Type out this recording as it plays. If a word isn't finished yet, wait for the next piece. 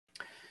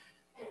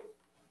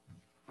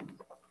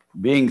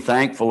being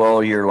thankful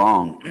all year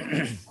long.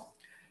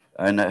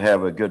 I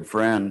have a good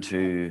friend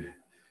who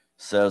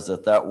says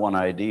that one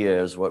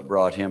idea is what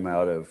brought him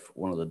out of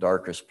one of the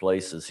darkest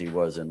places he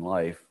was in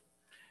life.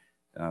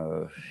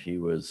 He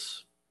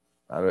was,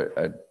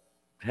 I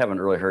haven't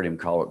really heard him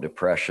call it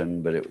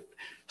depression, but it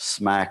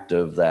smacked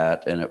of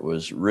that, and it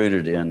was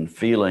rooted in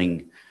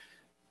feeling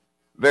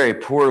very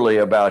poorly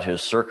about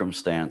his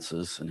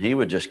circumstances. And he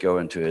would just go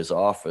into his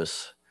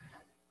office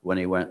when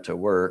he went to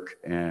work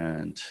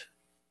and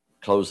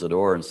close the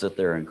door and sit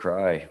there and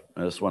cry.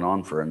 And this went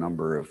on for a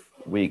number of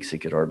weeks. He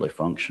could hardly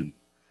function.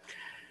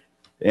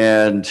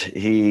 And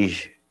he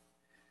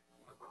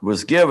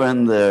was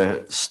given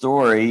the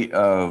story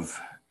of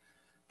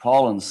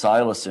Paul and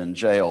Silas in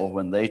jail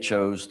when they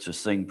chose to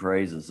sing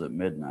praises at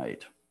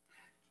midnight.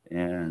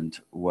 And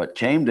what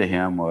came to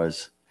him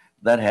was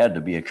that had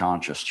to be a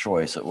conscious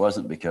choice. It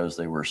wasn't because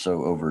they were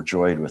so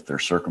overjoyed with their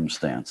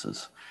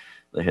circumstances.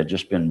 They had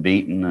just been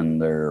beaten and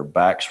their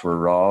backs were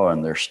raw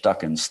and they're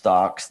stuck in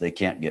stocks. They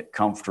can't get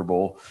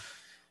comfortable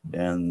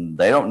and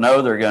they don't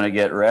know they're going to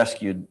get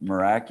rescued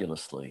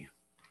miraculously.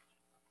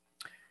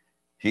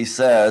 He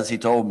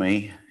told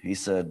me,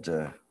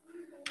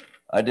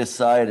 I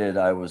decided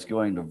I was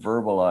going to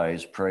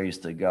verbalize praise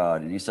to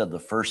God. And he said the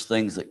first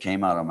things that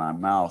came out of my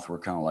mouth were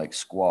kind of like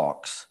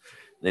squawks.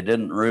 They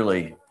didn't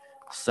really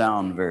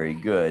sound very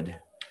good.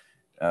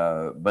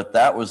 But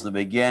that was the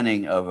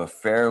beginning of a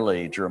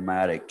fairly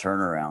dramatic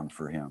turnaround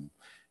for him.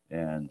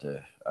 And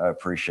I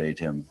appreciate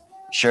him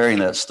sharing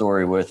that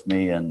story with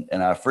me. And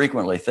I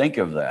frequently think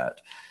of that.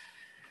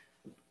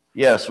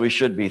 Yes, we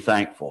should be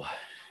thankful.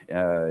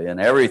 In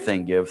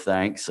everything, give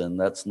thanks. And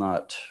that's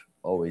not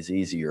always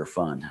easy or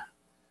fun,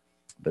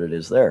 but it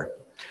is there.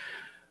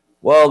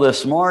 Well,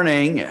 this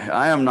morning,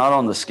 I am not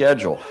on the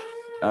schedule,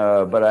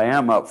 but I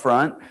am up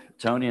front.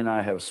 Tony and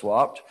I have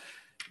swapped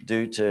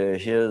due to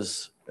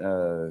his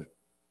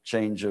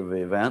change of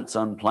events,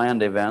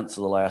 unplanned events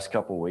of the last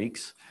couple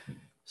weeks.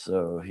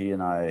 So he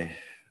and I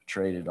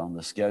traded on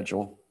the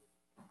schedule.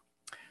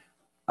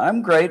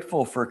 I'm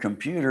grateful for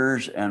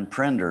computers and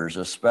printers,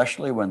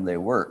 especially when they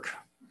work.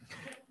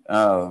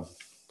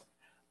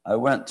 I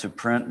went to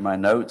print my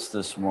notes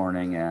this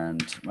morning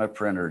and my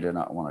printer did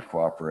not want to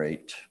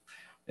cooperate.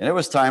 And it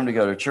was time to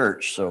go to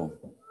church, so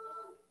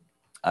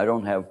I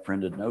don't have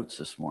printed notes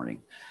this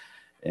morning.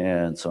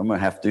 And so I'm going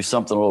to have to do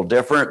something a little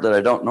different that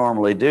I don't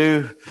normally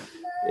do.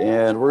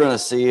 And we're going to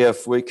see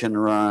if we can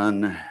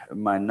run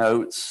my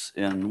notes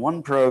in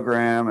one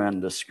program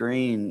and the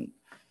screen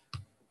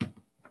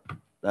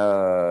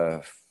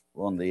on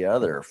the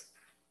other.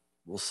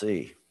 We'll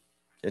see.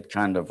 It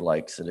kind of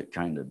likes it. It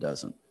kind of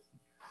doesn't.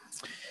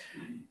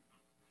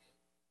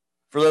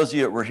 For those of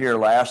you that were here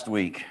last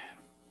week,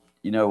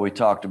 we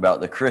talked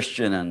about the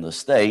Christian and the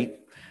state.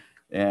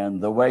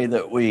 And the way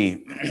that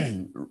we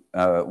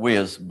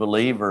as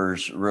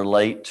believers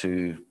relate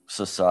to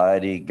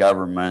society,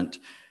 government,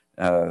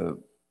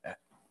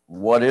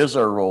 what is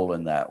our role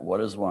in that?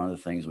 What is one of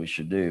the things we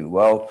should do?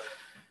 Well,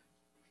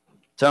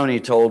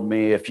 Tony told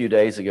me a few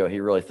days ago he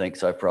really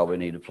thinks I probably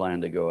need a plan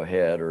to go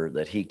ahead or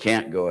that he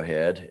can't go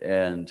ahead.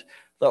 And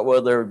thought,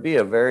 well, there would be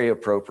a very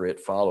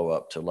appropriate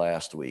follow-up to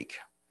last week.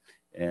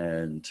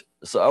 And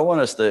so I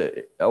want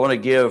to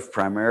give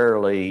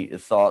primarily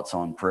thoughts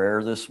on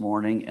prayer this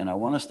morning, and I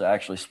want us to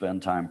actually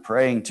spend time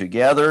praying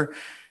together.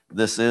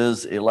 This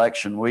is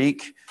election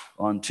week.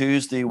 On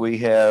Tuesday, we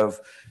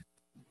have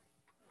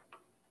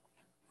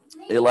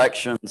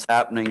elections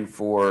happening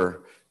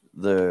for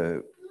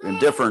in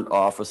different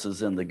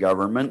offices in the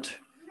government.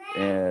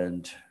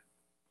 And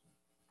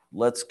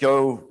let's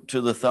go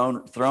to the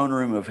throne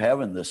room of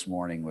heaven this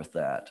morning with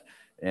that.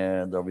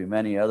 And there'll be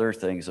many other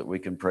things that we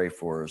can pray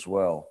for as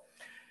well.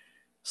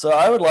 So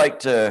I would like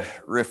to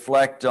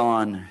reflect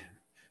on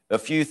a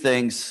few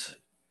things,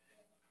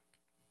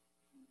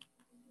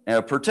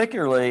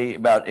 particularly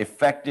about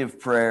effective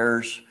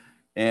prayers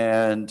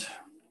and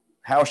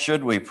how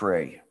should we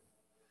pray.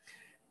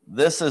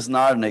 This is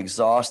not an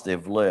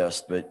exhaustive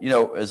list, but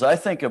as I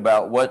think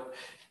about what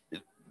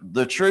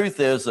the truth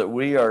is that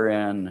we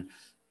are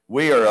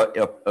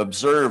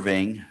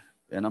observing,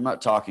 and I'm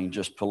not talking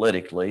just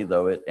politically,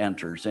 though it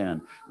enters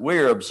in.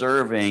 We're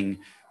observing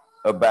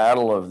a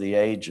battle of the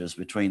ages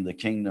between the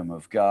kingdom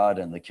of God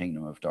and the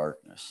kingdom of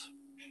darkness.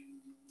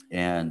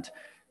 And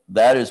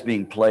that is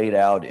being played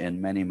out in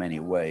many, many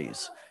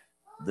ways.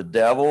 The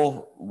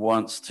devil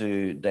wants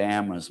to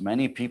damn as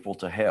many people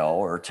to hell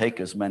or take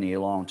as many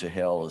along to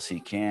hell as he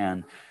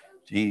can.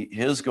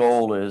 His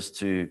goal is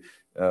to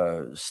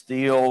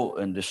steal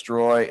and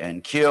destroy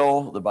and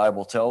kill. The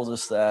Bible tells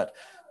us that.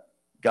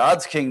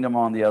 God's kingdom,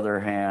 on the other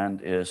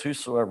hand, is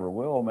whosoever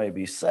will may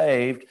be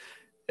saved.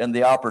 And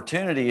the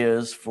opportunity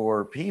is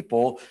for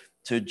people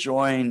to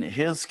join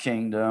his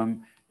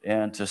kingdom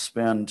and to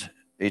spend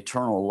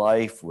eternal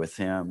life with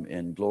him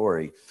in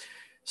glory.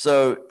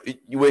 So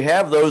we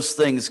have those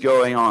things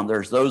going on.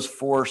 There's those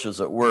forces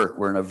at work.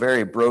 We're in a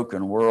very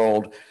broken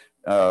world.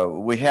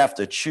 We have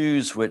to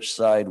choose which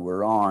side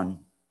we're on,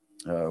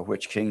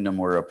 which kingdom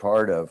we're a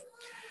part of.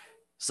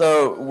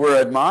 So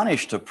we're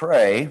admonished to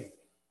pray.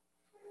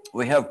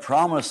 We have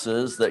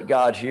promises that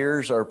God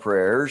hears our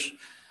prayers.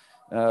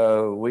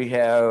 We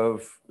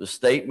have the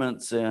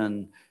statements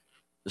in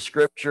the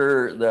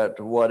scripture that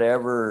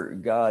whatever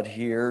God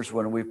hears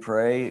when we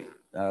pray,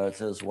 it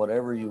says,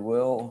 whatever you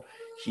will,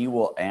 he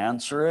will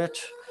answer it.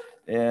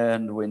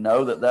 And we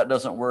know that that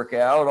doesn't work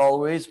out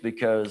always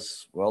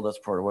because, well, that's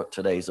part of what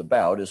today's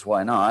about, is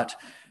why not.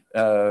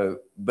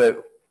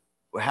 But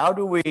how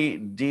do we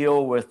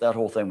deal with that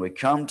whole thing? We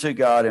come to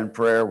God in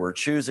prayer. We're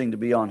choosing to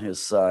be on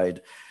his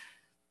side.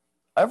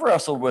 I've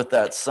wrestled with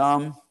that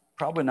some,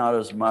 probably not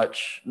as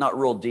much, not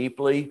real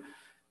deeply.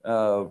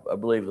 I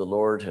believe the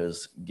Lord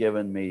has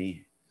given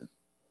me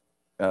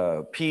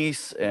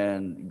peace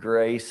and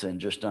grace and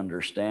just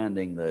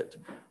understanding that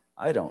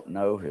I don't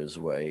know his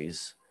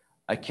ways.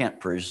 I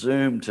can't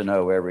presume to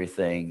know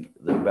everything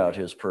about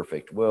his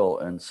perfect will.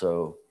 And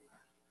so,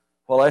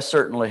 while I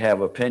certainly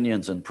have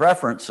opinions and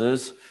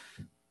preferences,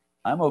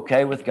 I'm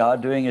okay with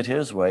God doing it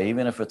his way,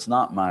 even if it's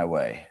not my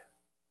way.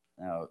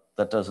 Now,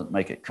 that doesn't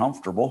make it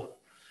comfortable,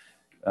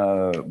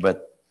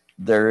 but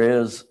there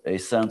is a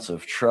sense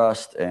of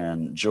trust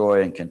and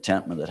joy and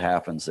contentment that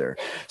happens there.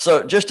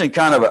 So just in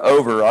kind of an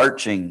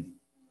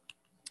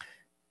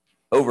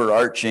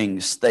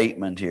overarching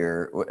statement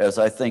here, as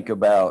I think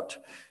about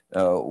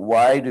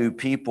why do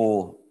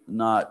people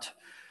not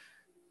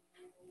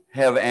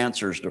have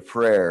answers to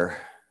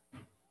prayer?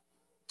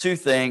 Two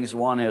things.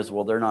 One is,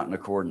 well, they're not in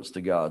accordance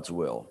to God's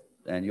will.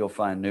 And you'll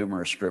find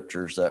numerous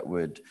scriptures that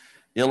would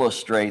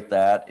illustrate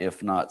that,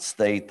 if not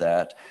state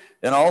that.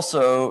 And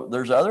also,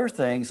 there's other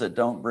things that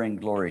don't bring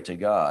glory to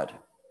God.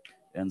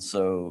 And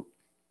so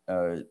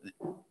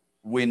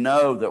we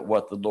know that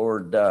what the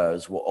Lord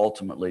does will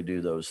ultimately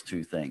do those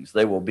two things.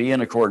 They will be in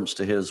accordance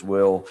to his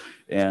will,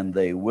 and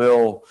they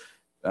will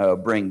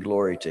bring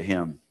glory to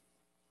him.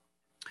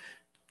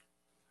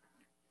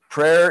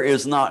 Prayer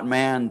is not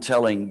man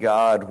telling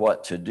God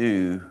what to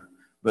do,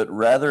 but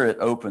rather it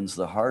opens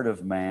the heart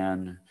of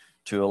man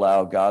to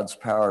allow God's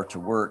power to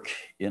work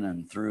in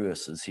and through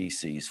us as he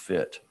sees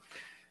fit.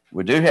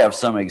 We do have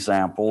some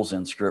examples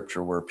in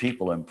Scripture where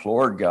people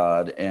implored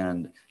God,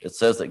 and it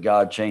says that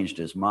God changed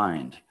his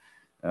mind.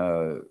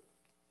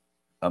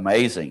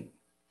 Amazing.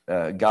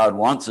 God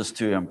wants us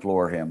to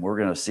implore him. We're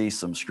going to see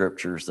some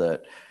scriptures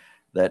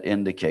that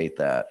indicate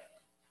that.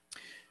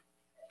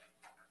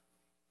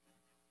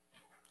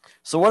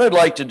 So what I'd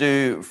like to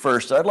do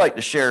first, I'd like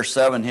to share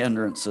 7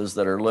 hindrances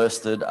that are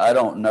listed. I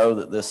don't know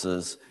that this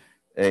is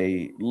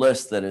a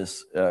list that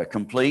is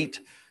complete.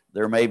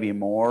 There may be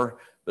more.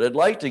 But I'd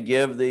like to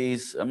give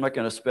these. I'm not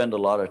going to spend a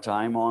lot of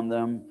time on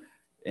them.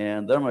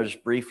 And then I'm going to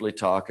just briefly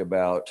talk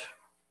about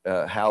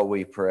how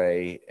we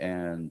pray.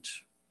 And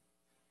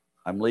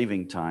I'm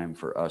leaving time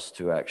for us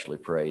to actually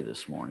pray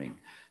this morning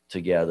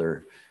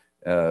together.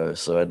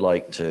 So I'd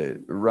like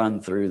to run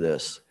through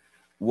this.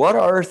 What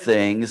are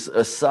things,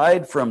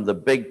 aside from the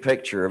big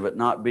picture of it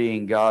not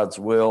being God's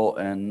will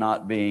and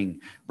not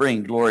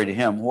bringing glory to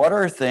him, what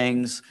are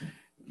things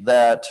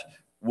that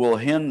will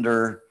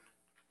hinder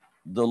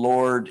the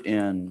Lord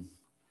in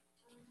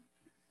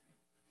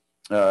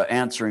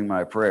answering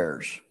my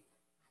prayers?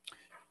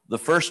 The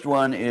first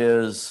one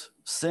is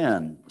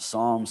sin.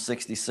 Psalm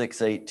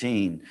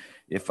 66:18.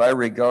 If I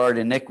regard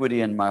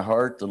iniquity in my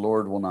heart, the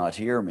Lord will not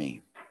hear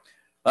me.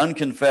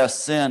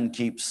 Unconfessed sin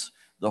keeps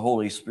the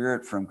Holy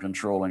Spirit from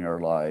controlling our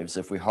lives.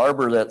 If we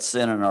harbor that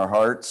sin in our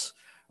hearts,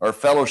 our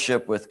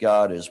fellowship with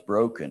God is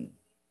broken.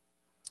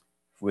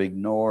 If we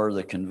ignore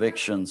the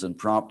convictions and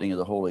prompting of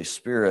the Holy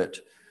Spirit,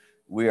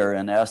 we are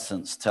in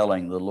essence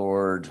telling the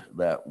Lord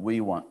that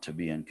we want to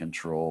be in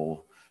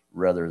control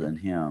rather than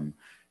him.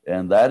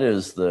 And that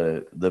is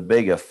the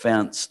big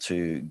offense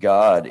to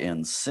God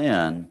in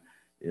sin,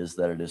 is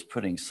that it is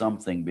putting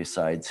something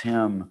besides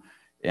him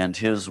and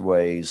his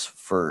ways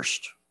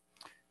first.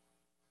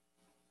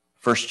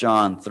 1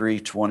 John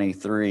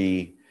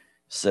 3:23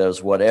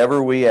 says,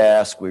 whatever we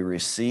ask, we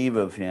receive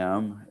of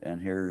him.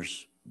 And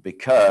here's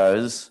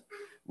because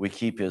we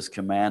keep his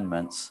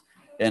commandments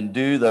and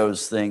do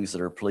those things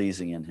that are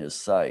pleasing in his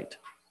sight.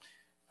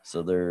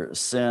 So their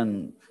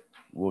sin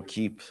will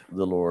keep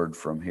the Lord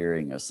from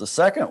hearing us. The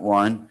second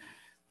one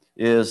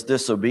is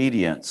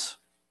disobedience.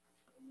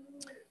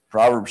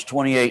 Proverbs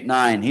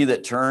 28:9, he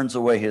that turns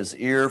away his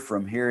ear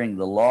from hearing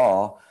the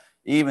law,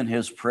 even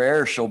his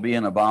prayer shall be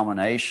an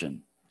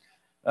abomination.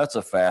 That's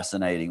a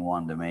fascinating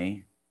one to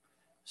me.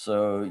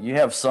 So you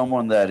have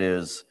someone that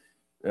is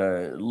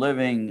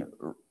living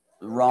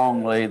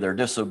wrongly, they're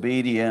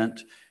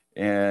disobedient,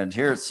 and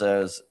here it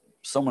says,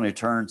 someone who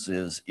turns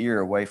his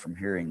ear away from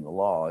hearing the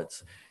law,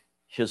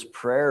 his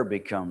prayer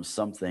becomes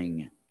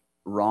something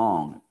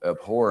wrong,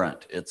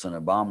 abhorrent. It's an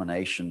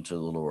abomination to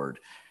the Lord.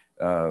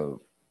 There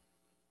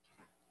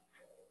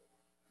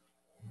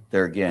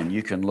again,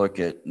 you can look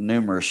at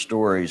numerous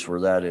stories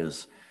where that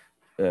is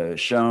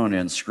shown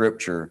in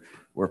Scripture,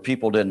 where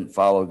people didn't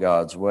follow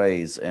God's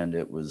ways, and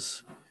it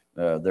was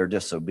their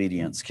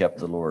disobedience kept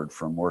the Lord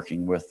from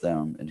working with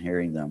them and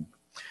hearing them.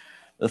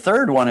 The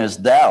third one is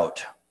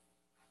doubt.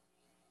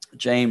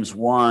 James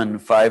 1,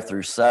 5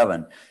 through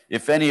 7.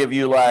 If any of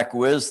you lack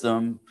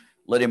wisdom,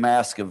 let him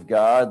ask of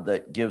God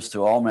that gives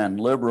to all men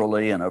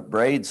liberally and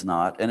upbraids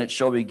not, and it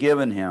shall be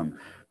given him.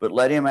 But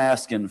let him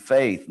ask in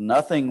faith,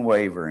 nothing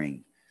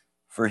wavering.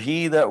 For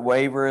he that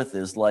wavereth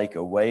is like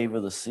a wave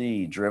of the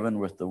sea, driven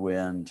with the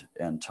wind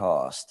and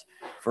tossed.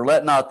 For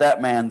let not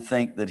that man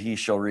think that he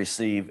shall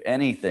receive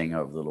anything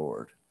of the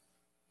Lord.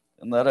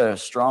 Isn't that a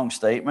strong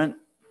statement?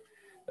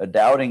 A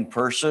doubting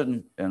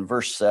person in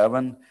verse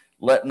 7,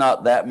 let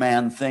not that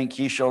man think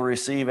he shall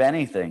receive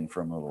anything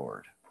from the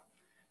Lord.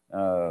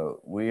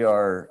 We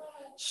are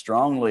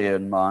strongly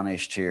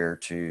admonished here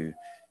to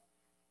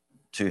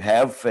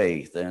have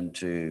faith and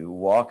to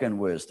walk in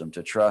wisdom,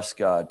 to trust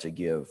God to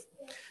give.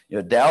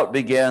 Doubt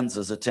begins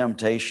as a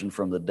temptation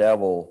from the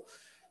devil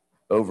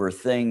over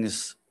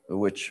things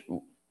which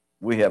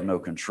we have no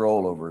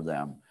control over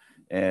them.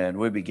 And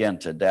we begin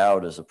to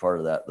doubt as a part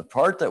of that. The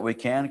part that we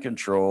can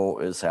control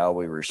is how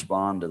we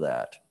respond to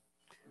that.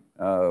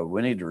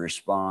 We need to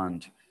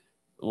respond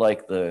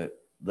like the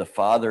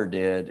father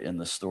did in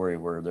the story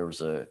where there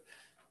was a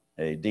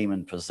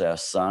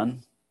demon-possessed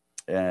son.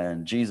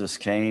 And Jesus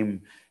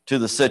came to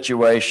the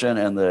situation,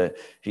 and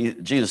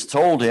Jesus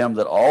told him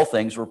that all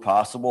things were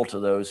possible to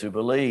those who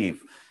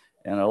believe.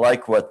 And I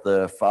like what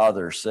the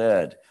father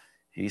said.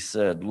 He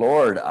said,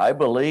 Lord, I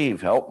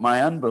believe, help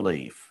my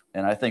unbelief.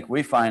 And I think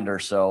we find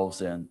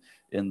ourselves in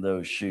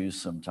those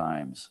shoes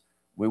sometimes.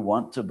 We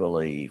want to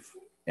believe,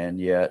 and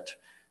yet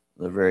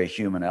the very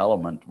human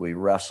element, we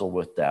wrestle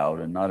with doubt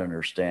and not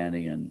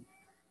understanding. And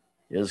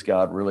is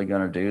God really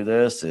going to do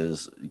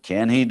this?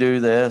 Can he do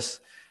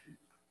this?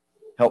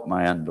 Help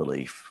my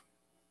unbelief.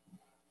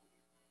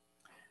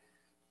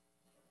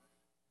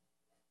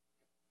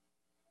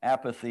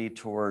 Apathy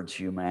towards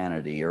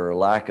humanity, or a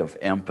lack of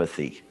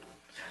empathy.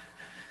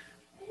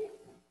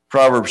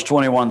 Proverbs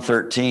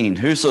 21:13,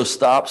 whoso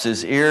stops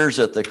his ears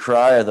at the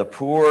cry of the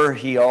poor,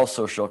 he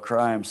also shall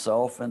cry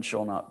himself and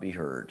shall not be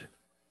heard.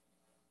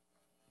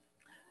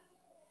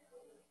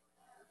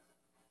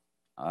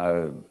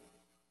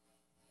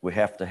 We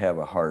have to have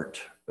a heart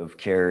of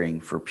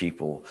caring for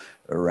people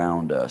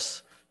around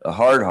us. A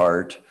hard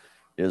heart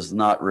is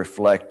not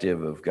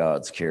reflective of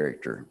God's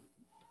character.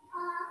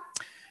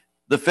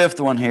 The fifth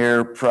one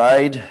here,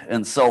 pride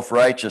and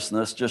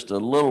self-righteousness, just a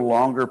little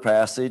longer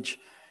passage.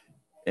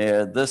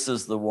 And this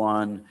is the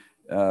one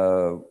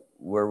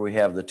where we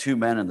have the two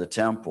men in the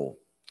temple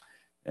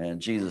and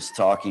Jesus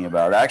talking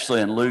about.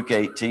 Actually, in Luke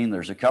 18,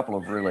 there's a couple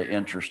of really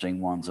interesting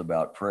ones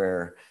about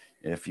prayer.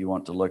 If you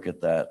want to look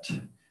at that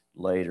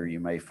later, you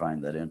may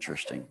find that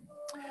interesting.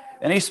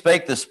 And he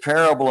spake this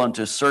parable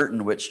unto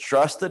certain which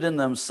trusted in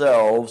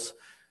themselves.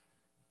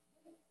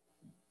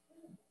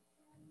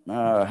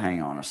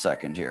 Hang on a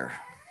second here.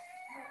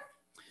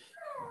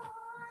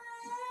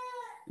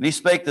 And he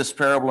spake this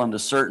parable unto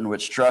certain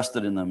which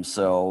trusted in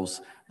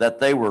themselves that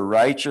they were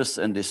righteous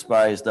and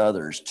despised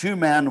others. Two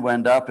men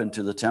went up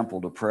into the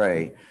temple to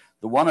pray,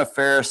 the one a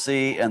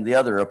Pharisee and the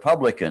other a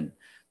publican.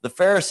 The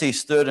Pharisee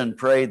stood and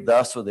prayed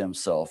thus with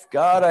himself,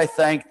 God, I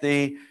thank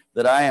thee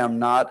that I am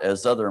not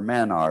as other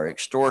men are,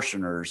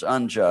 extortioners,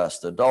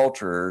 unjust,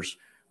 adulterers,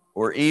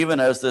 or even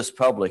as this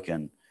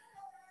publican.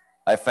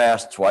 I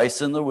fast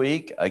twice in the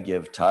week. I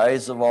give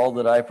tithes of all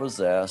that I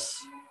possess.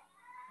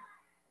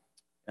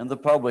 And the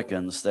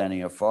publican,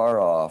 standing afar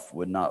off,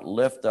 would not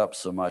lift up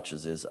so much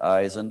as his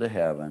eyes unto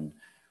heaven,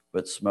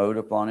 but smote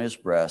upon his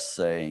breast,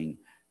 saying,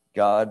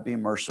 God, be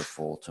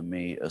merciful to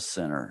me, a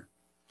sinner.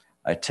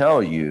 I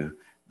tell you,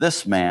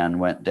 this man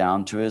went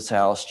down to his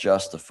house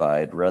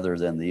justified rather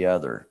than the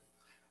other.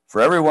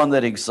 For everyone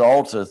that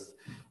exalteth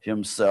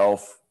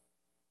himself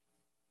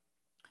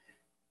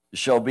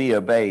shall be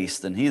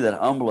abased, and he that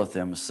humbleth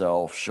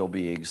himself shall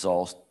be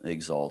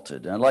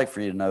exalted. And I'd like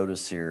for you to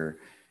notice here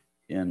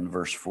in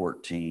verse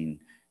 14,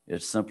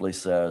 it simply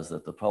says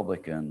that the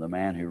publican, the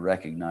man who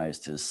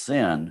recognized his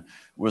sin,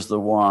 was the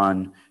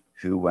one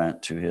who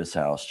went to his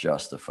house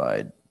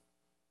justified.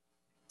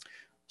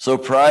 So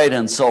pride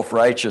and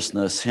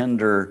self-righteousness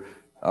hinder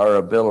our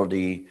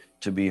ability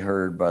to be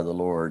heard by the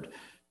Lord.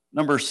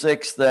 Number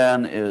 6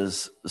 then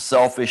is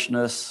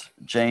selfishness.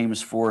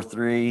 James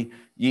 4:3,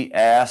 ye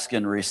ask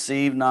and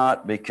receive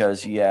not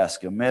because ye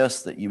ask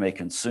amiss, that ye may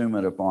consume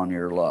it upon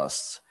your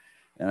lusts.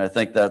 And I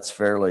think that's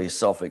fairly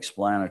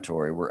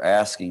self-explanatory. We're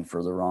asking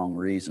for the wrong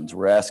reasons.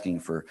 We're asking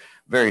for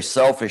very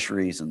selfish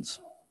reasons.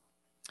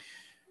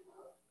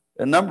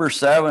 And number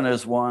 7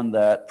 is one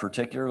that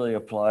particularly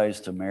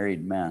applies to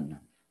married men.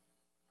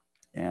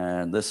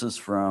 And this is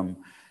from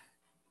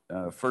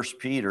 1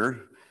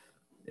 Peter.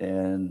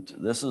 And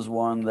this is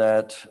one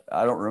that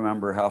I don't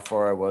remember how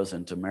far I was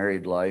into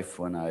married life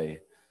when I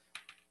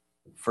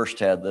first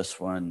had this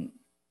one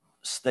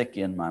stick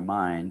in my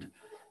mind,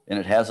 and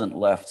it hasn't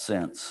left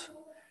since.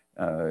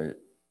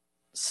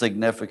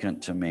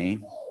 Significant to me.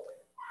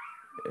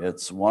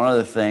 It's one of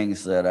the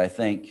things that I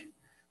think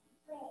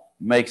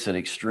makes it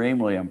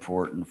extremely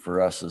important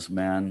for us as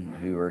men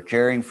who are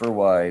caring for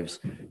wives.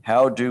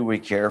 How do we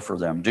care for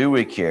them? Do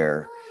we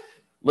care?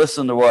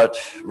 Listen to what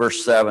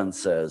verse 7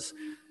 says.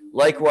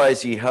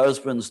 Likewise, ye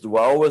husbands,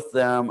 dwell with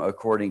them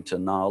according to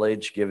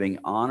knowledge, giving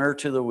honor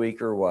to the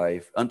weaker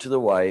wife, unto the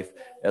wife,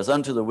 as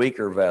unto the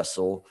weaker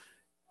vessel,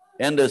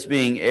 and as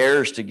being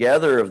heirs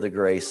together of the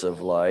grace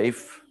of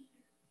life,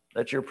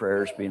 that your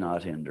prayers be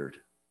not hindered.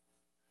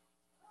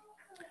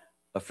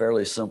 A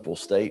fairly simple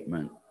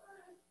statement.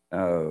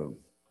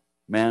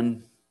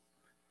 Men,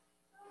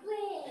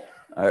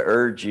 I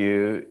urge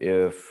you,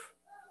 if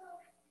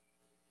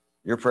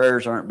your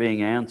prayers aren't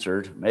being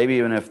answered, maybe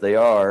even if they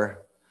are,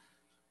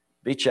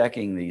 be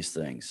checking these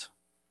things.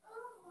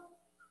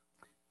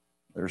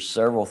 There's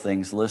several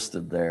things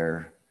listed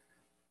there,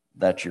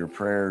 that your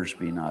prayers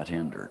be not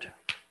hindered.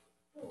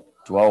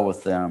 Dwell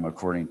with them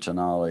according to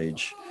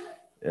knowledge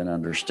and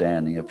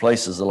understanding. It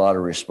places a lot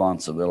of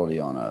responsibility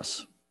on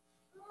us.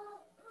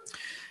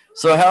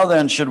 So how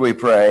then should we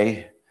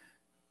pray?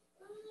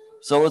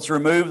 So let's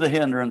remove the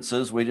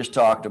hindrances we just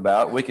talked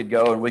about. We could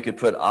go and we could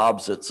put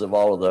opposites of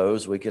all of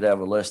those. We could have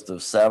a list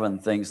of 7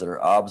 things that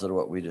are opposite of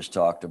what we just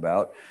talked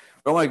about.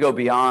 But I want to go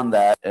beyond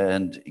that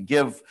and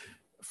give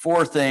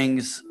 4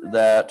 things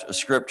that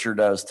Scripture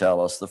does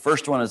tell us. The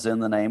first one is in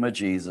the name of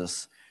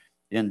Jesus.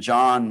 In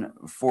John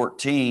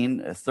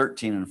 14,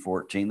 13 and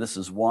 14, this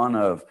is one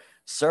of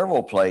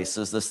several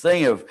places. This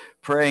thing of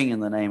praying in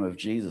the name of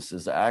Jesus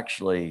is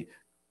actually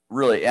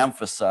really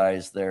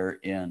emphasized there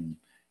in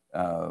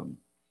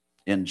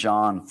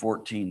John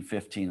 14,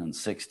 15, and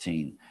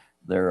 16.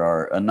 There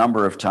are a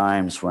number of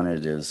times when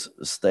it is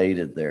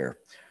stated there.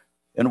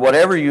 And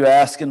whatever you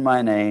ask in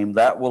my name,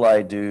 that will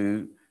I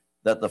do,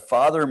 that the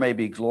Father may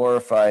be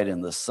glorified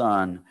in the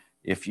Son.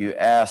 If you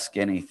ask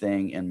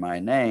anything in my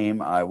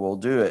name, I will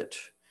do it.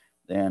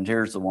 And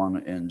here's the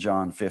one in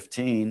John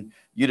 15.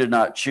 You did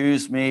not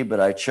choose me, but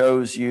I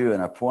chose you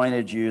and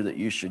appointed you that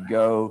you should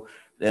go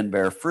and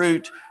bear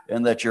fruit,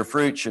 and that your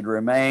fruit should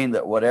remain,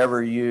 that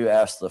whatever you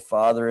ask the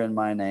Father in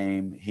my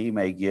name, he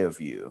may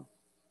give you.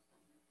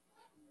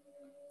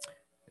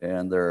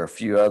 And there are a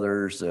few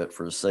others that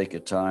for the sake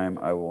of time,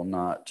 I will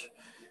not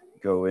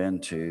go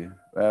into.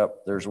 Well,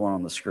 there's one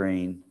on the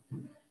screen.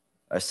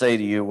 I say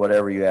to you,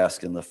 whatever you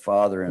ask in the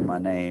Father in my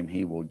name,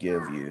 he will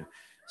give you.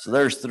 So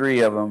there's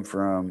 3 of them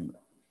from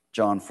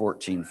John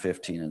 14,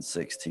 15, and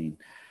 16.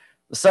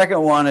 The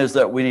second one is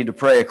that we need to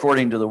pray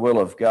according to the will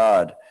of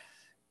God.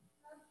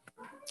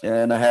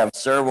 And I have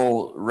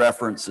several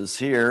references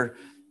here.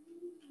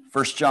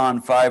 1 John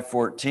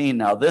 5:14.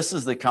 Now this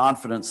is the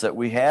confidence that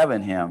we have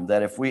in him,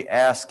 that if we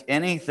ask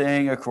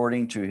anything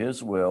according to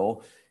his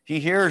will, he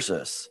hears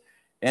us.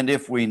 And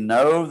if we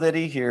know that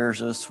he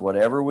hears us,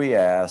 whatever we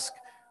ask,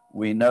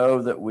 we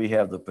know that we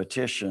have the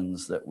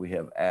petitions that we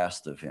have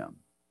asked of him.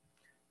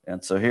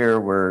 And so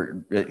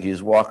here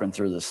he's walking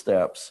through the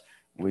steps.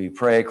 We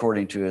pray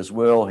according to his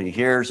will. He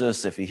hears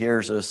us. If he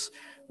hears us,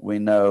 we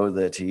know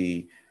that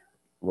he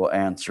will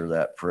answer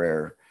that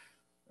prayer.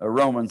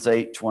 Romans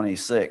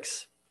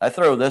 8:26. I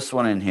throw this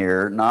one in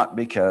here not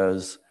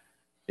because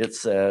it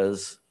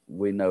says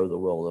we know the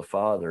will of the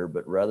Father,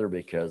 but rather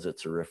because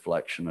it's a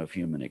reflection of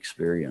human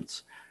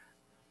experience.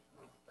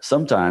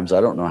 Sometimes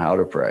I don't know how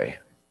to pray.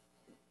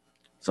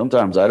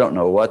 Sometimes I don't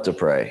know what to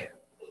pray.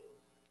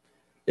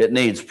 It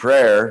needs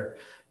prayer.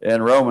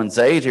 And Romans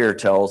 8 here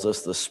tells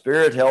us the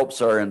Spirit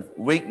helps our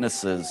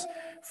weaknesses,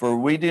 for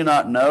we do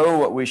not know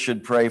what we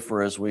should pray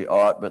for as we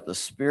ought, but the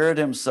Spirit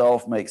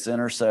himself makes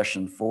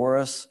intercession for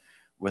us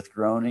with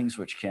groanings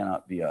which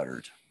cannot be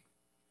uttered.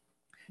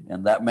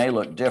 And that may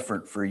look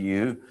different for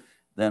you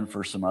than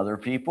for some other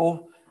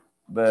people,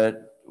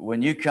 but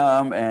when you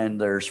come and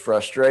there's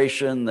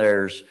frustration,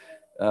 there's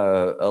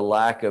a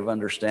lack of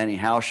understanding,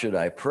 how should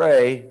I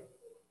pray?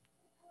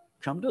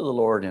 Come to the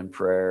Lord in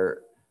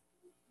prayer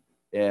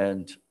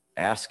and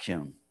ask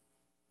him.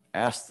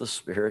 Ask the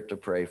Spirit to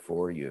pray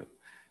for you.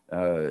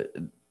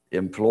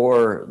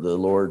 Implore the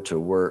Lord to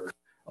work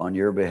on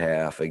your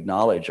behalf.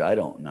 Acknowledge, I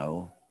don't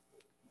know.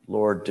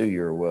 Lord, do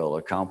your will.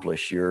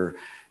 Accomplish your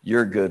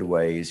good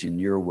ways and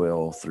your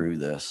will through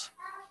this.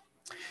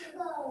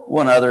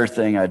 One other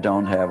thing I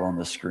don't have on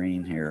the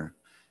screen here.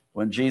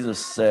 When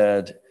Jesus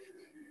said,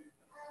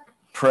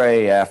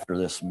 pray after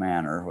this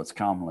manner, what's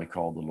commonly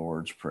called the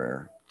Lord's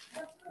Prayer,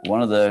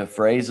 one of the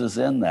phrases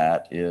in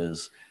that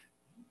is,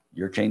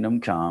 your kingdom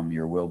come,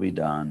 your will be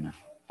done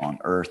on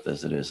earth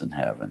as it is in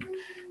heaven.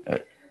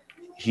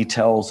 He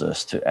tells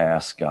us to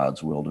ask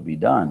God's will to be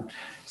done.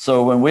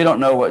 So when we don't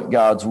know what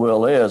God's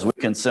will is, we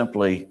can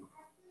simply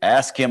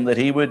ask him that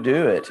he would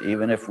do it,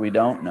 even if we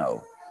don't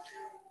know.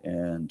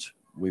 And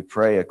we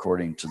pray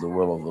according to the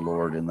will of the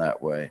Lord in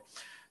that way.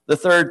 The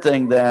third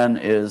thing then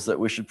is that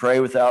we should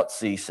pray without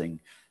ceasing.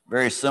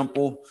 Very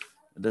simple.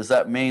 Does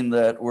that mean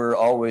that we're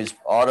always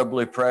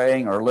audibly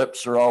praying? Our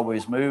lips are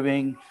always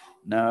moving?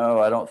 No,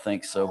 I don't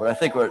think so. But I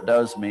think what it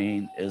does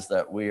mean is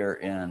that we're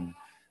in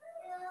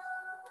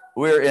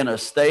a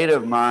state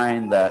of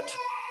mind that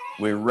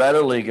we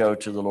readily go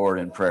to the Lord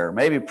in prayer.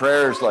 Maybe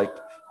prayer is like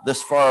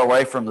this far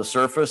away from the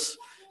surface,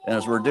 and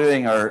as we're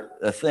doing our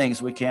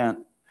things, we can't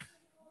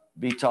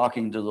be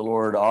talking to the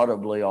Lord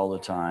audibly all the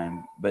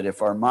time. But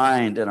if our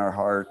mind and our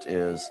heart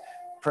is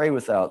pray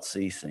without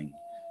ceasing,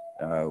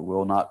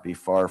 We'll not be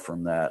far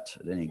from that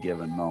at any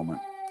given moment.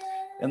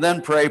 And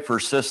then pray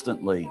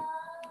persistently.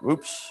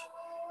 Oops,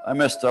 I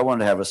wanted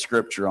to have a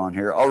scripture on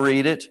here. I'll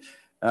read it.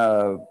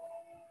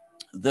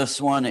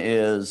 This one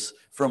is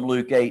from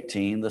Luke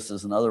 18. This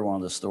is another one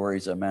of the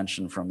stories I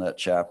mentioned from that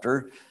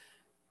chapter.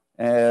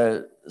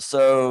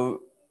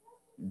 So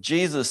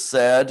Jesus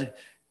said,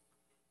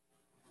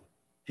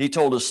 he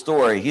told a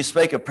story. He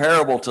spake a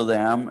parable to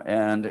them,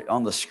 and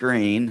on the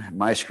screen,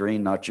 my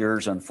screen, not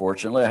yours,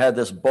 unfortunately, I had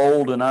this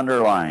bold and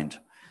underlined,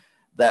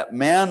 that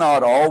men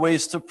ought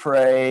always to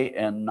pray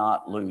and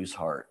not lose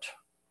heart.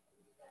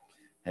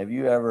 Have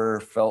you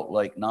ever felt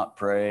like not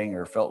praying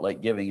or felt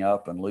like giving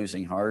up and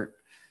losing heart?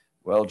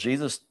 Well,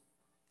 Jesus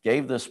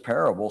gave this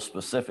parable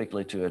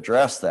specifically to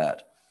address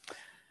that.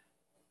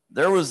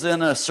 There was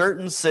in a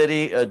certain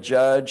city a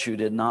judge who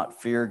did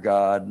not fear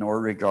God nor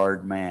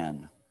regard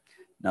man.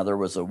 Now there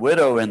was a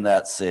widow in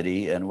that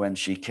city, and when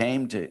she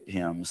came to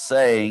him,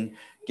 saying,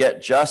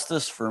 Get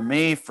justice for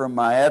me from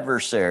my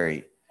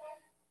adversary.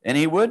 And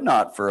he would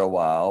not for a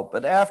while,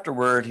 but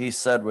afterward he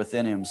said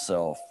within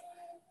himself,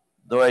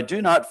 Though I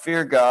do not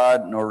fear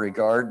God nor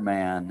regard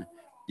man,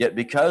 yet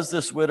because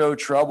this widow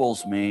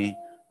troubles me,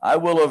 I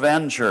will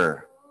avenge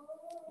her,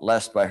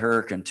 lest by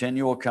her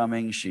continual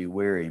coming she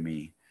weary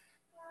me.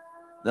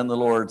 Then the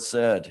Lord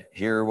said,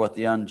 Hear what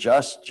the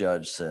unjust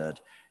judge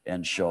said.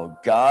 And shall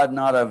God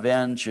not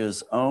avenge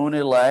his own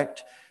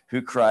elect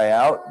who cry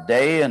out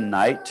day and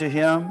night to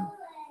him,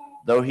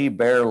 though he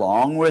bear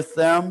long with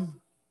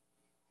them?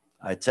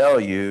 I tell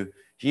you,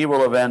 he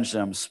will avenge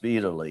them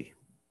speedily.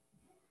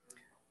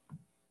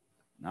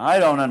 Now, I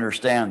don't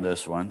understand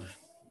this one.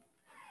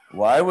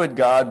 Why would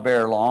God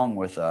bear long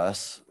with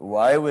us?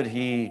 Why would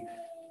he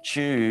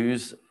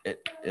choose?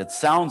 It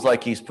sounds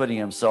like he's putting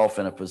himself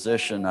in a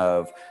position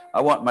of,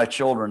 I want my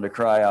children to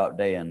cry out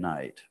day and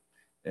night.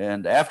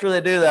 And after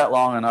they do that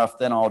long enough,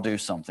 then I'll do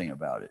something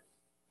about it.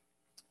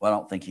 Well, I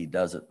don't think he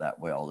does it that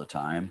way all the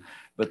time,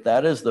 but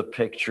that is the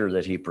picture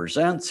that he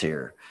presents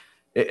here.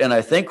 And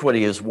I think what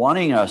he is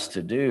wanting us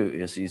to do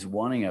is he's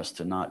wanting us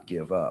to not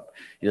give up.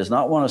 He does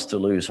not want us to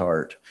lose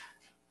heart.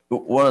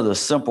 One of the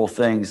simple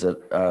things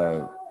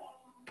that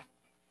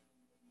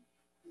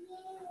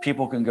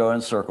people can go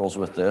in circles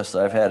with this,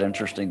 I've had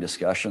interesting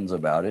discussions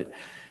about it,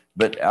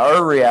 but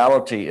our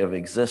reality of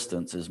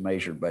existence is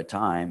measured by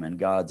time and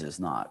God's is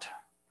not.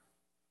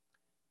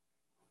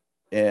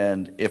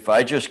 And if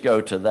I just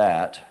go to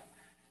that,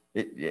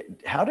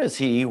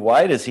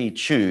 why does he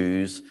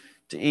choose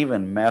to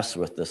even mess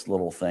with this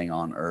little thing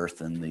on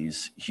earth and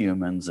these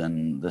humans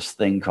and this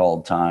thing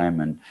called time?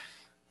 And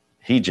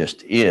he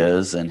just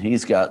is, and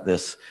he's got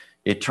this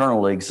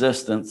eternal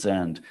existence,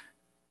 and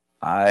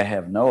I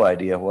have no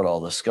idea what all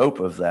the scope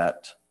of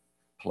that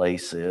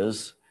place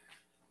is,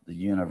 the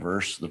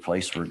universe, the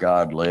place where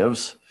God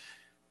lives.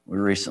 We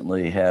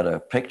recently had a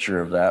picture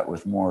of that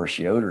with Morris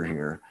Yoder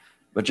here.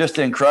 But just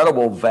the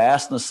incredible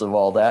vastness of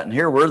all that. And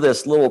here we're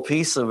this little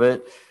piece of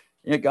it.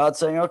 You know, God's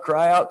saying, oh,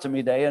 cry out to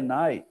me day and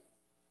night.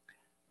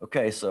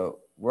 Okay, so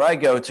where I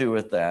go to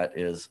with that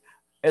is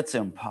it's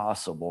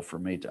impossible for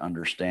me to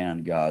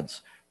understand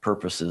God's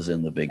purposes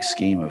in the big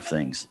scheme of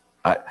things.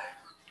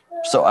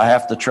 So I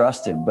have to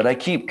trust him. But I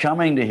keep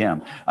coming to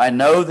him. I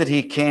know that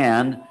he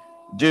can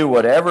do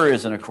whatever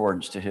is in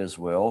accordance to his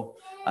will.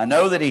 I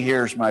know that he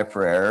hears my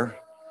prayer.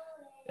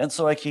 And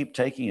so I keep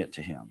taking it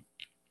to him.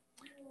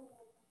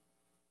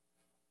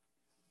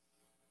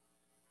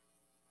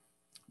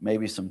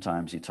 Maybe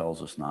sometimes he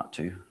tells us not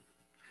to.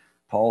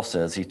 Paul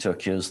says he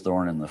took his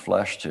thorn in the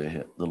flesh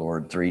to the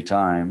Lord 3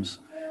 times,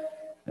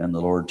 and the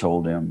Lord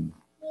told him,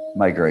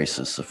 my grace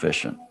is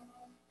sufficient.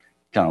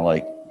 Kind of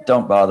like,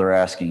 don't bother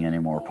asking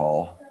anymore,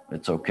 Paul.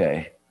 It's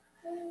okay.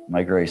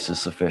 My grace is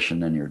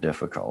sufficient in your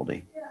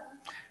difficulty.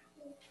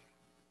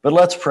 But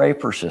let's pray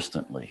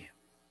persistently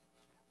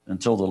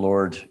until the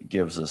Lord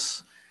gives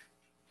us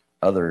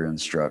other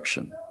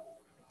instruction.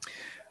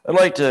 I'd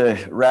like to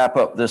wrap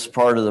up this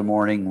part of the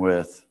morning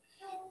with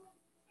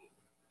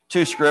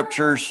 2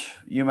 scriptures.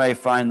 You may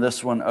find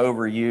this one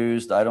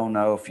overused. I don't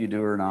know if you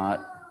do or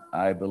not.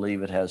 I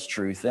believe it has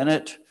truth in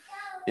it.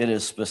 It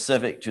is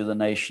specific to the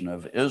nation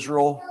of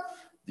Israel.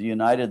 The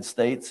United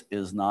States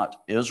is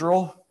not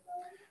Israel.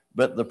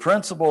 But the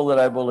principle that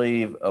I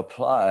believe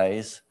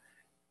applies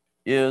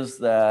is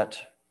that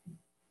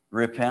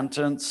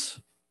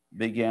repentance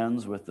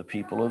begins with the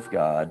people of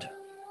God.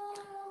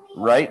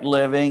 Right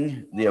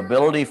living, the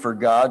ability for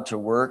God to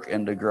work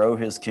and to grow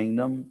his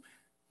kingdom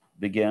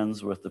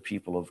begins with the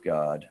people of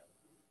God.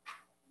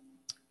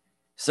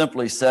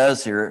 Simply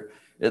says here,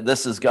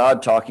 this is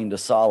God talking to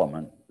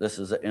Solomon. This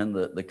is in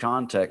the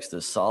context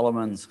is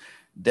Solomon's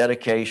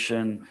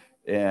dedication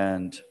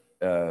and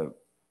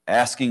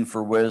asking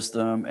for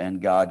wisdom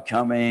and God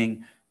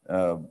coming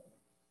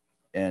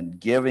and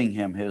giving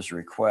him his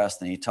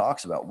request. And he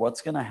talks about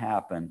what's going to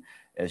happen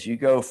as you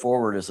go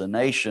forward as a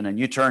nation and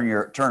you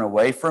turn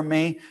away from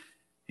me.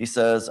 He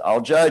says,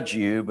 I'll judge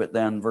you. But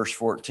then verse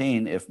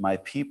 14, if my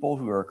people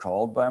who are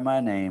called by my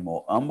name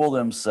will humble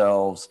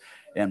themselves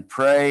and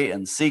pray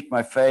and seek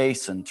my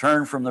face and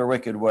turn from their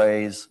wicked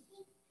ways,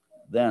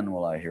 then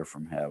will I hear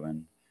from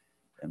heaven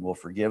and will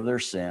forgive their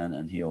sin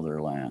and heal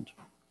their land.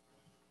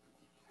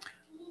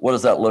 What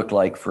does that look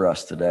like for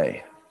us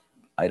today?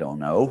 I don't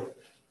know.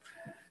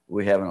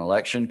 We have an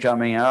election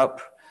coming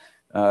up.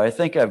 I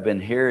think I've been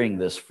hearing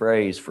this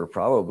phrase for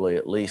probably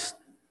at least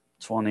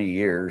 20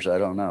 years. I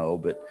don't know.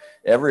 But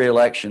every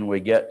election we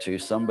get to,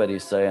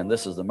 somebody's saying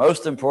this is the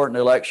most important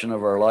election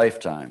of our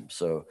lifetime.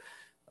 So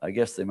I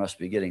guess they must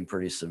be getting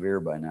pretty severe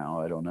by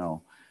now. I don't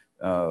know.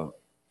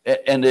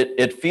 And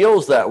it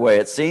feels that way.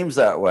 It seems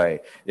that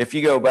way. If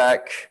you go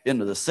back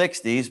into the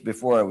 60s,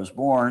 before I was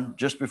born,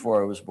 just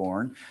before I was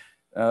born,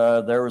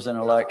 there was an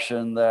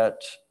election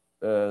that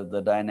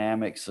the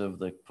dynamics of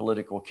the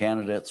political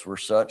candidates were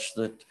such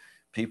that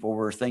people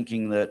were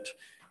thinking that,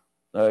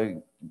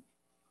 and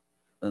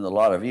a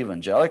lot of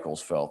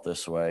evangelicals felt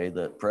this way,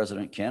 that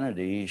President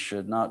Kennedy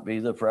should not be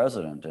the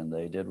president, and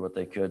they did what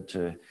they could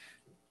to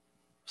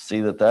see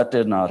that that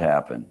did not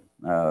happen.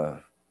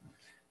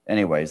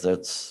 Anyways,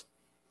 that's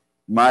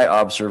my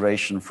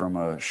observation from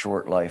a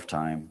short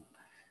lifetime.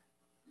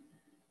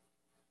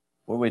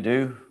 What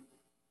do?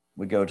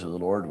 We go to the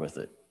Lord with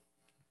it.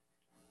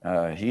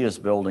 He is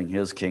building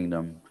his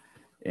kingdom,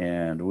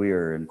 and we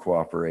are in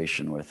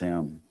cooperation with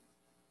him.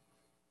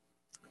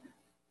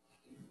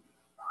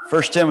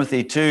 1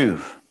 Timothy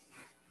 2.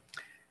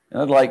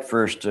 And I'd like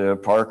first to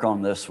park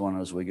on this one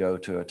as we go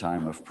to a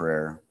time of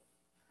prayer.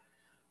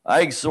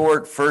 I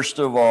exhort, first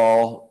of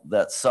all,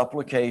 that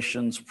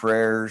supplications,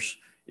 prayers,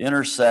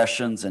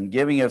 intercessions, and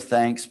giving of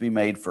thanks be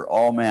made for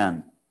all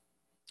men,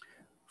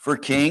 for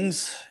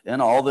kings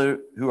and all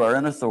who are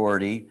in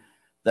authority,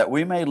 that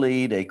we may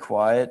lead a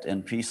quiet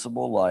and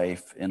peaceable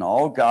life in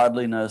all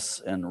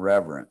godliness and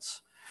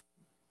reverence.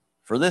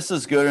 For this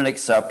is good and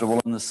acceptable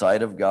in the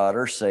sight of God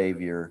our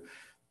Savior,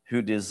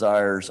 who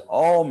desires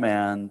all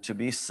men to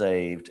be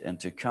saved and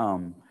to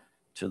come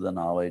to the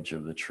knowledge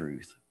of the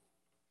truth.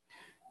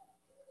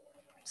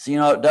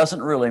 So, it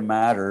doesn't really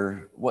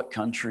matter what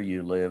country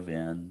you live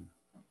in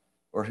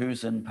or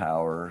who's in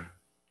power.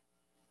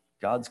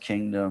 God's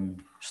kingdom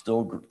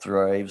still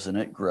thrives and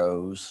it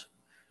grows.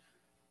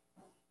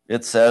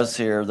 It says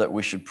here that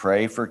we should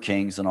pray for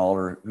kings and all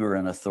who are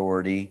in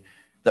authority,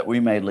 that we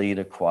may lead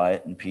a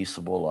quiet and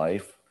peaceable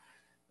life.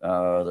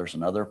 There's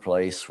another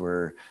place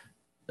where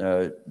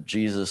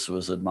Jesus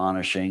was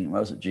admonishing,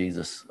 was it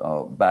Jesus?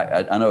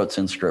 I know it's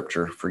in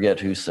Scripture, forget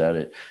who said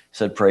it. He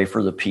said, pray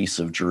for the peace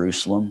of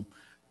Jerusalem.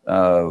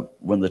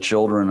 When the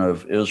children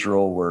of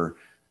Israel were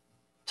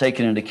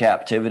taken into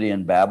captivity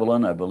in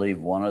Babylon, I believe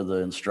one of the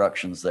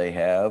instructions they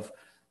have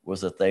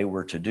was that they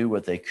were to do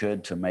what they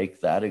could to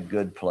make that a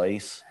good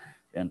place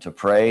and to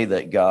pray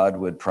that God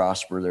would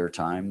prosper their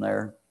time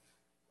there.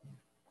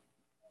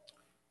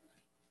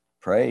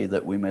 Pray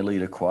that we may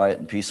lead a quiet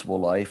and peaceable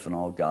life in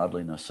all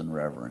godliness and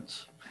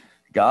reverence.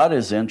 God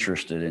is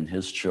interested in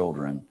his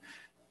children,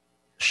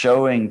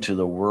 showing to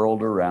the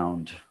world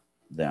around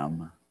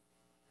them,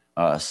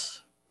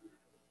 us,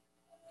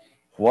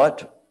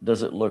 what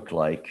does it look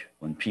like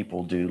when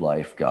people do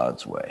life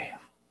God's way?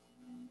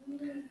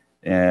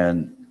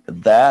 And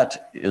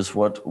that is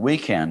what we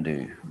can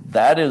do.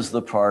 That is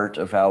the part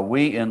of how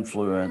we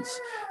influence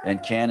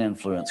and can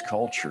influence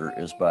culture,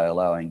 is by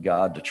allowing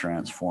God to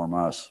transform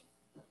us.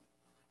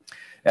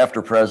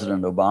 After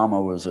President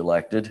Obama was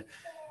elected,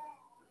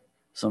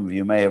 some of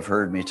you may have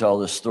heard me tell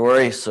this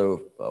story,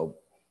 so I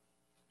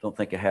don't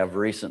think I have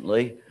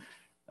recently.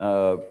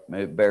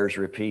 It bears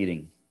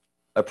repeating.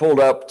 I pulled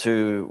up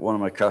to one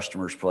of my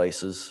customers'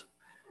 places,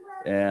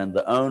 and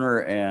the owner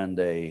and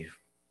a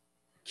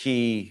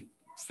key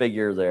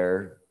figure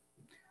there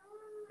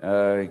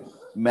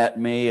met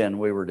me, and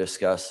we were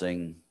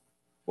discussing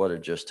what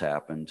had just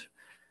happened.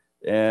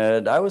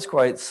 And I was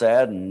quite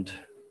saddened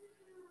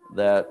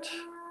that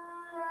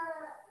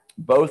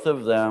both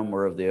of them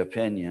were of the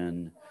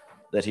opinion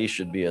that he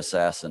should be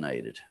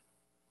assassinated.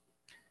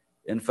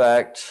 In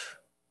fact,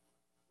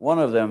 one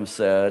of them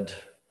said,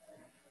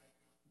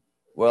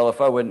 well,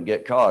 if I wouldn't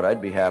get caught,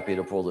 I'd be happy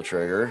to pull the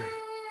trigger.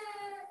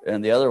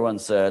 And the other one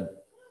said,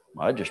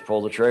 I'd just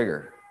pull the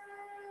trigger.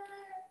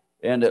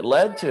 And it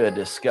led to a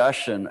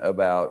discussion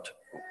about,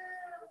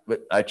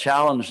 but I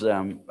challenged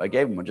them, I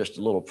gave them just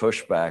a little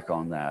pushback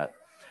on that.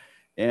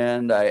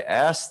 And I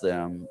asked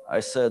them,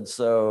 I said,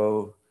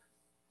 so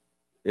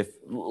if,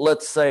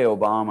 let's say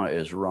Obama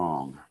is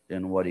wrong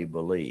in what he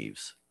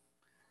believes,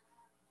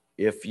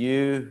 if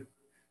you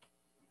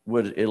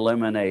would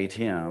eliminate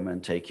him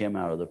and take him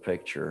out of the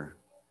picture,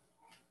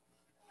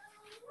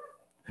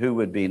 who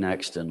would be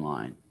next in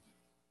line?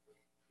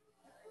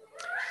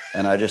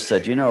 And I just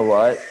said, you know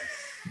what?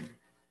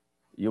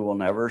 You will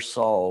never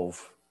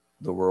solve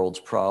the world's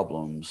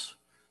problems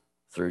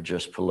through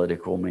just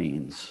political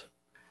means.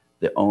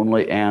 The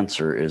only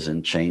answer is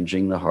in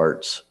changing the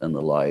hearts and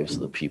the lives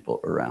of the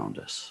people around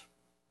us.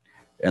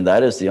 And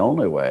that is the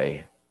only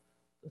way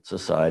that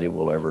society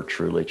will ever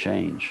truly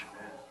change.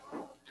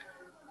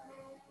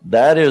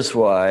 That is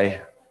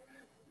why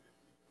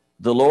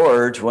the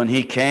Lord, when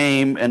he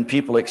came and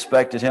people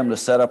expected him to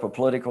set up a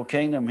political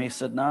kingdom, he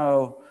said,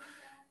 no.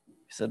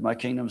 He said, my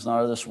kingdom's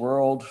not of this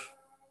world.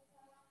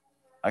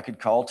 I could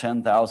call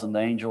 10,000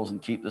 angels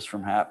and keep this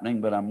from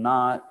happening, but I'm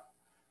not.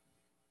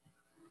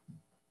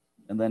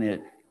 And then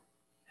at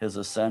his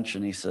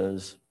ascension, he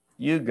says,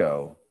 you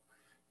go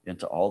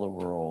into all the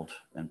world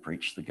and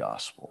preach the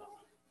gospel.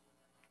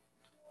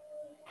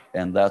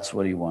 And that's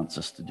what he wants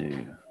us to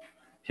do.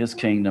 His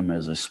kingdom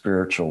is a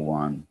spiritual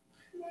one.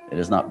 It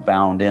is not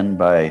bound in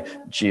by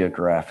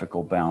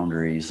geographical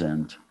boundaries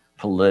and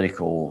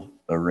political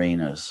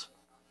arenas.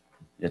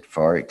 It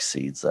far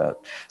exceeds that.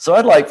 So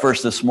I'd like for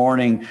us this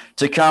morning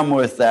to come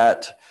with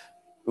that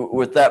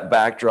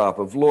backdrop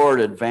of, Lord,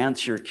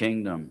 advance your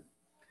kingdom.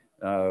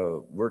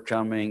 We're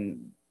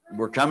coming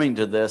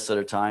to this at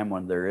a time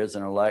when there is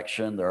an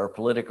election. There are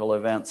political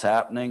events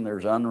happening.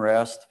 There's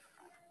unrest.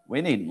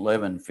 We needn't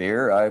live in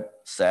fear.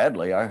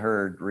 Sadly, I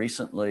heard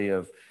recently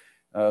of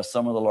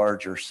some of the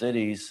larger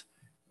cities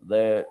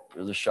that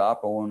the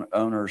shop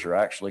owners are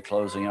actually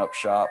closing up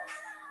shop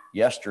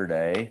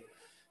yesterday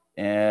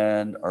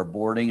and are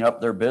boarding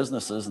up their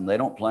businesses, and they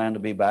don't plan to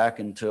be back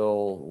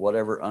until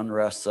whatever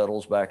unrest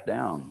settles back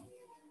down.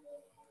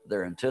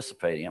 They're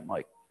anticipating. I'm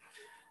like,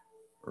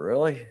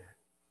 really?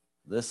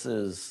 This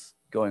is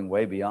going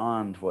way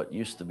beyond what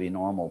used to be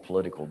normal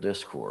political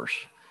discourse.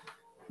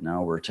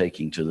 Now we're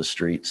taking to the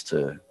streets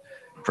to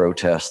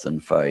protest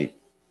and fight.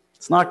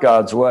 It's not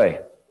God's way.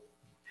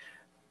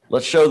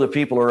 Let's show the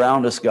people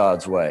around us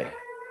God's way,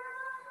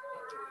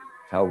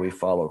 how we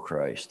follow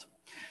Christ.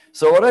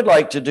 So what I'd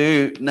like to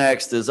do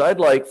next is I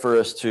want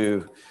us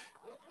to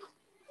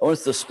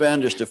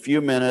spend just a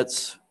few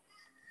minutes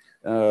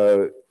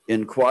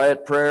in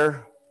quiet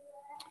prayer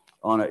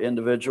on an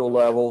individual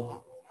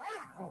level.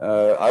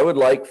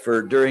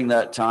 During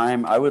that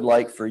time, I would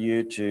like for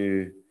you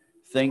to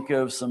think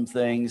of some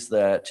things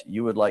that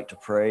you would like to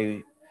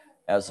pray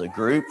as a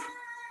group.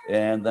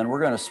 And then we're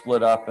going to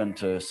split up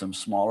into some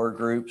smaller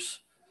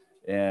groups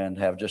and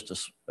have just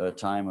a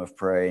time of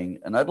praying.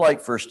 And I'd like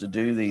for us to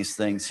do these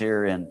things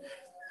here in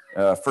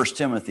 1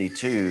 Timothy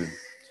 2.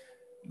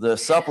 The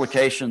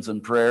supplications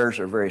and prayers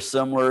are very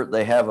similar.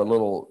 They have a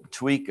little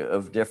tweak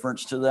of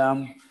difference to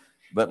them,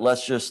 but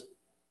let's just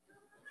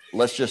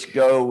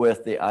go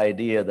with the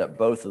idea that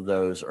both of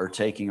those are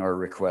taking our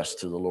requests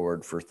to the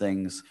Lord for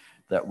things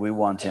that we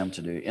want him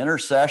to do.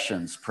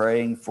 Intercessions,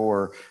 praying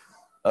for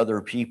other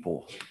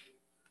people,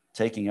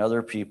 taking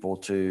other people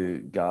to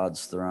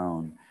God's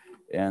throne.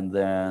 And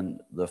then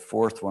the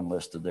fourth one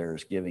listed there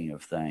is giving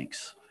of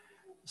thanks.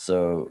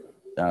 So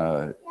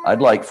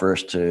I'd like for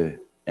us to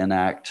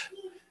enact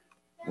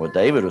what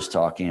David was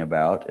talking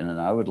about, and then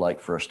I would like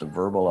for us to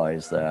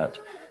verbalize that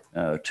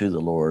to the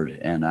Lord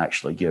and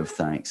actually give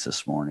thanks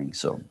this morning.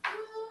 So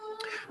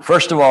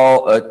first of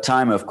all, a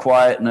time of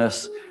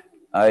quietness.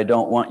 I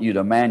don't want you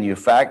to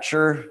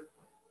manufacture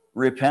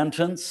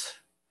repentance,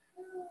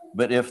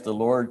 but if the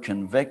Lord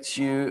convicts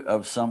you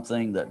of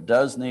something that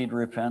does need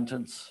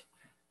repentance,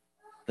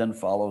 then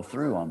follow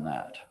through on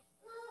that.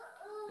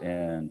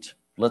 And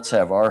let's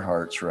have our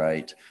hearts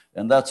right.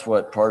 And that's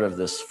what part of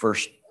this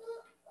first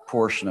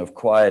portion of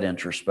quiet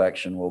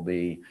introspection will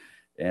be,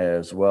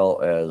 as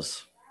well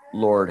as,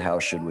 Lord, how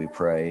should we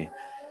pray?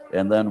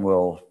 And then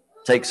we'll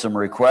take some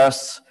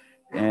requests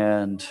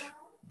and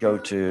go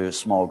to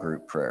small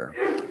group prayer.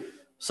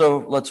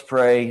 So let's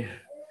pray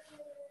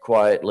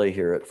quietly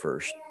here at first.